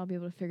know that I'll be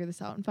able to figure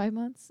this out in 5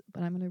 months,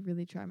 but I'm going to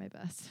really try my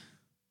best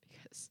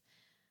because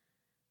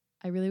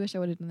I really wish I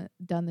would have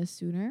done this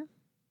sooner.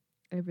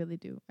 I really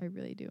do.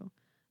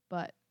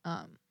 But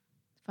 5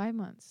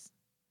 months.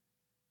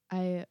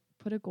 I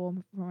put a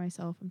goal for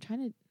myself.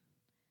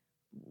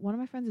 One of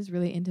my friends is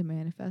really into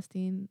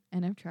manifesting,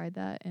 and I've tried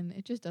that, and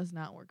it just does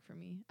not work for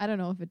me. I don't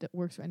know if it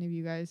works for any of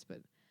you guys, but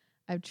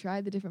I've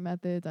tried the different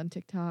methods on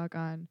TikTok,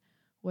 on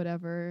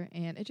whatever,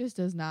 and it just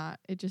does not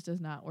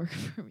work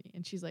for me.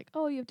 And she's like,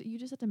 "Oh, you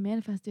just have to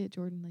manifest it,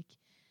 Jordan.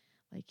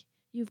 Like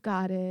you've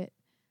got it."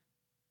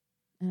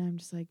 And I'm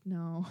just like,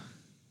 "No,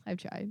 I've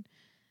tried."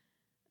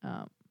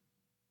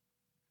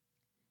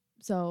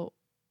 So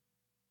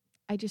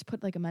I just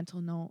put like a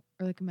mental note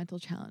or like a mental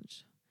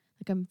challenge.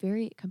 Like I'm a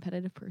very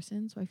competitive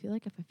person, so I feel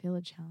like if I fail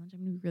a challenge,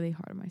 I'm going to be really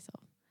hard on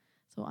myself.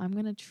 So I'm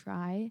going to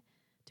try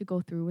to go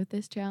through with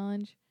this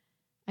challenge.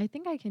 I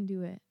think I can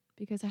do it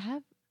because I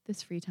have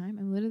this free time.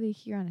 I'm literally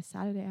here on a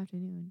Saturday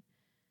afternoon.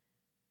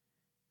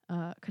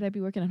 Could I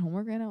be working on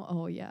homework right now?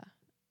 Oh, yeah.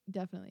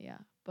 Definitely, yeah.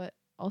 But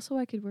also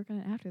I could work on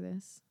it after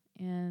this.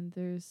 And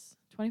there's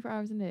 24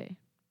 hours in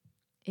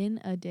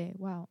a day.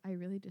 Wow, I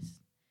really just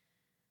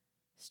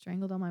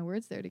strangled all my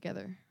words there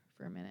together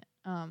for a minute.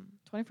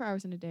 24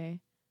 hours in a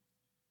day.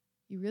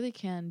 You really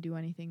can do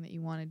anything that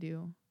you want to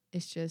do.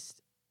 It's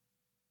just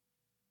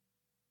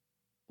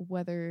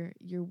whether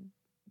you're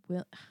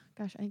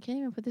gosh, I can't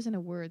even put this into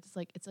words. It's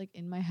like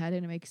in my head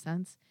and it makes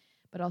sense,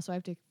 but also I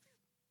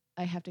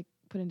have to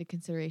put into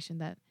consideration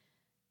that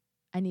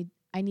I need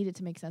it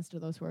to make sense to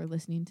those who are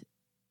listening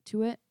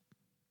to it.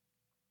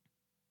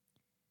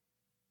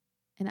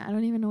 And I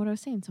don't even know what I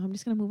was saying, so I'm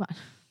just going to move on.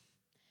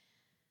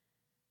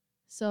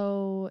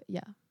 So,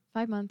 yeah,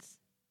 5 months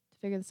to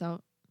figure this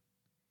out.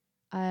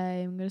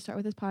 I'm going to start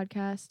with this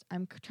podcast.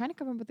 I'm trying to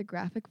come up with a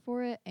graphic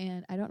for it,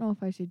 and I don't know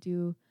if I should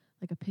do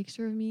like a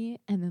picture of me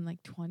and then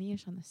like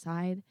 20-ish on the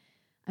side.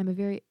 I'm a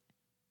very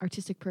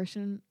artistic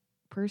person,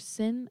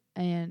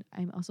 and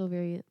I'm also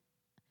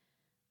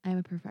I'm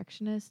a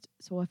perfectionist.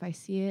 So if I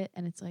see it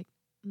and it's like,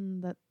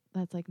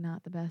 that's like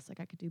not the best, like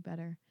I could do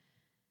better.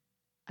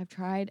 I've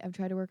tried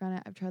to work on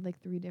it. I've tried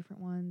like 3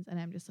 different ones, and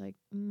I'm just like,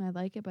 I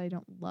like it, but I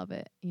don't love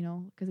it,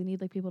 because I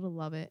need like people to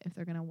love it. If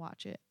they're going to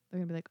watch it, they're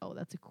going to be like, oh,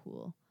 that's a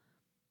cool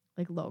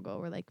like logo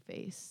or like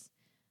face,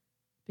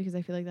 because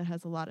I feel like that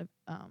has a lot of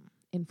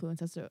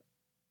influence as to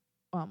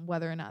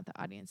whether or not the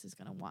audience is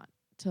going to want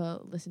to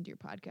listen to your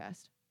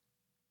podcast.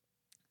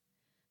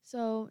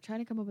 So trying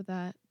to come up with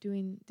that,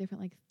 doing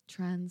different like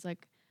trends.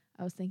 Like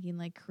I was thinking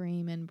like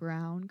cream and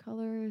brown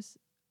colors.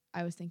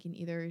 I was thinking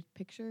either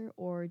picture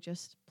or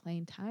just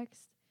plain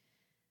text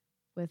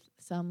with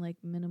some like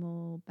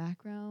minimal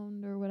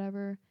background or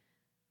whatever.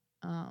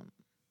 I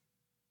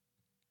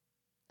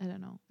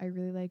don't know. I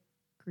really like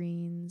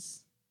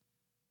greens,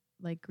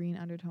 like green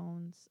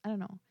undertones. I don't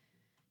know.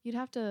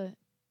 I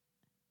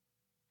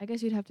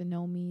guess you'd have to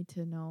know me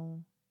to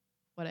know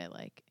what I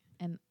like.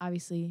 And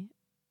obviously,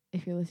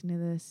 if you're listening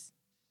to this,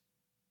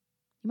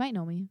 you might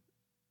know me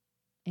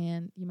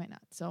and you might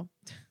not. So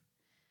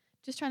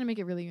just trying to make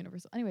it really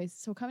universal. Anyways,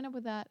 so coming up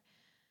with that,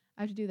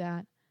 I have to do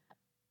that.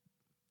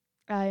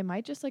 I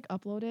might just like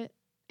upload it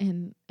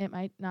and it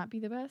might not be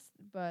the best,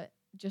 but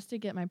just to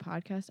get my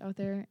podcast out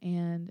there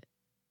and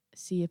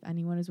see if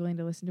anyone is willing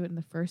to listen to it in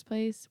the first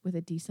place with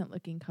a decent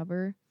looking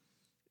cover,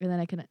 and then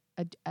I can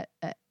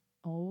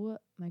oh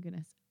my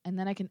goodness, and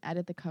then I can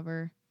edit the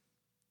cover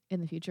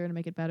in the future to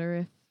make it better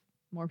if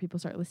more people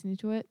start listening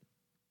to it.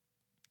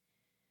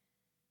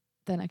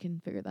 Then I can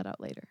figure that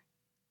out later.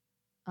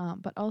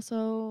 But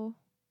also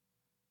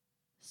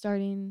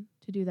starting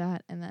to do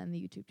that, and then the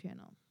YouTube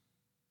channel.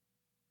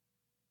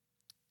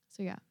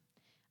 So yeah,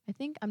 I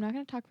think I'm not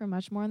going to talk for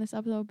much more on this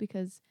episode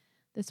because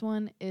this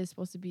one is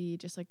supposed to be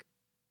just like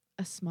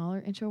a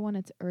smaller intro one.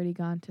 It's already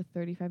gone to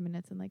 35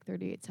 minutes and like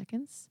 38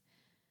 seconds.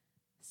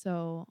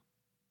 So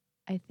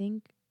I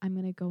think I'm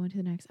going to go into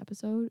the next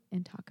episode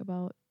and talk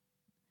about,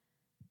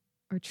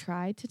 or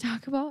try to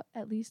talk about,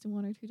 at least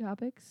 1 or 2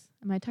 topics.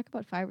 I might talk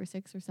about 5 or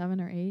 6 or 7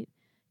 or 8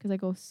 because I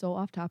go so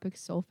off topic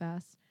so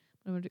fast.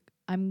 But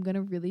I'm going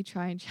to really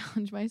try and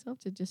challenge myself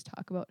to just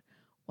talk about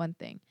one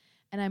thing.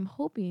 And I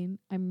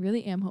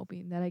really am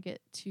hoping that I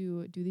get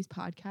to do these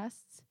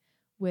podcasts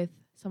with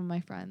some of my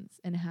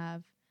friends and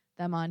have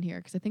them on here,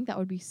 because I think that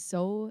would be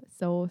so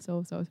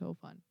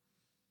fun.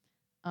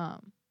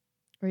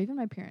 Or even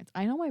my parents.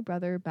 I know my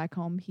brother back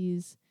home,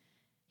 he's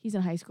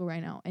in high school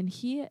right now, and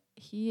he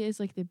is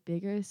like the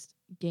biggest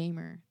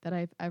gamer that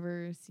I've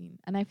ever seen.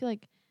 And I feel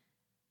like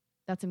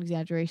that's an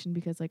exaggeration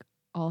because like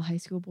all high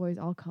school boys,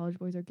 all college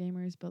boys are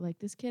gamers, but like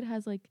this kid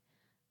has like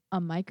a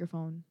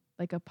microphone,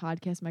 like a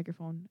podcast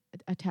microphone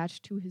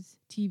attached to his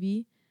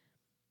TV,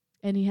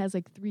 and he has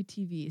like 3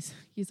 TVs.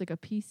 He's like a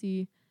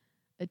PC,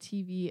 a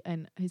TV,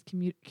 and his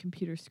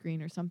computer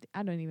screen or something.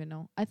 I don't even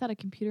know. I thought a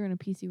computer and a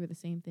PC were the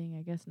same thing.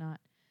 I guess not.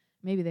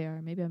 Maybe they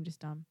are. Maybe I'm just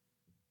dumb.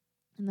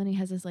 And then he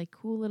has this like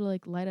cool little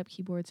like light up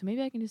keyboard. So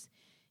maybe I can just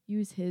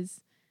use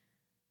his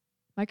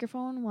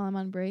microphone while I'm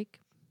on break.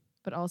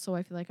 But also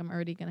I feel like I'm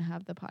already going to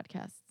have the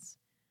podcasts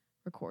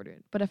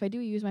recorded. But if I do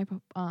use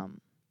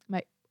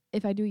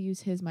if I do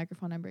use his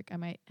microphone on break, I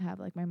might have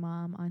like my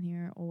mom on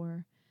here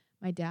or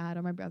my dad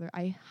or my brother.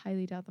 I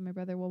highly doubt that my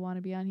brother will want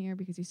to be on here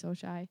because he's so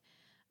shy.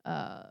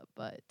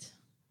 But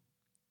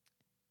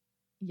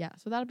yeah,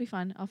 so that'll be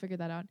fun. I'll figure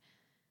that out.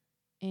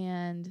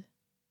 And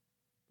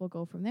we'll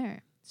go from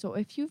there. So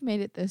if you've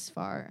made it this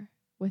far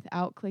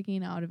without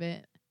clicking out of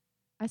it,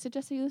 I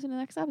suggest that you listen to the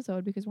next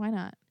episode, because why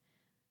not?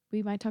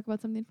 We might talk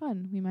about something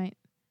fun. We might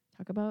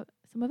talk about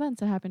some events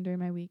that happened during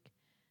my week.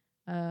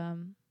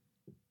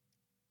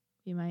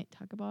 We might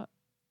talk about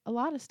a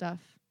lot of stuff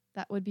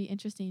that would be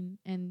interesting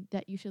and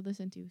that you should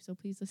listen to. So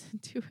please listen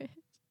to it.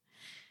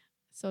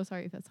 So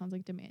sorry if that sounds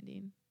like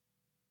demanding.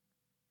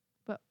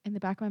 But in the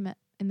back of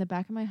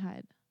my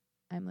head,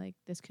 I'm like,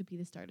 this could be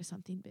the start of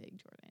something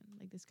big, Jordan.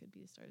 Like, this could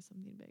be the start of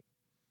something big.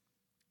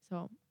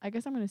 So I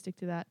guess I'm going to stick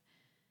to that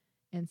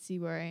and see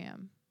where I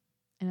am.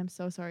 And I'm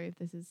so sorry if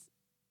this is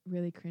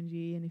really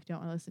cringy, and if you don't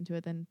want to listen to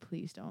it, then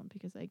please don't,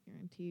 because I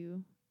guarantee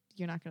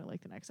you're not going to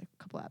like the next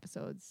couple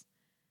episodes.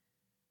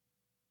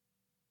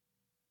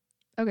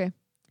 Okay.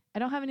 I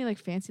don't have any like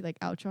fancy like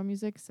outro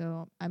music,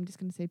 so I'm just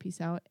going to say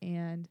peace out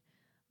and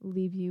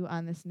leave you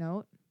on this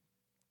note.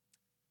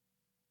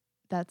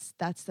 That's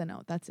the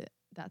note. That's it.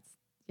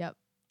 Yep.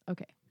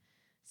 Okay.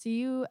 See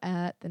you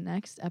at the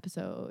next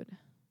episode.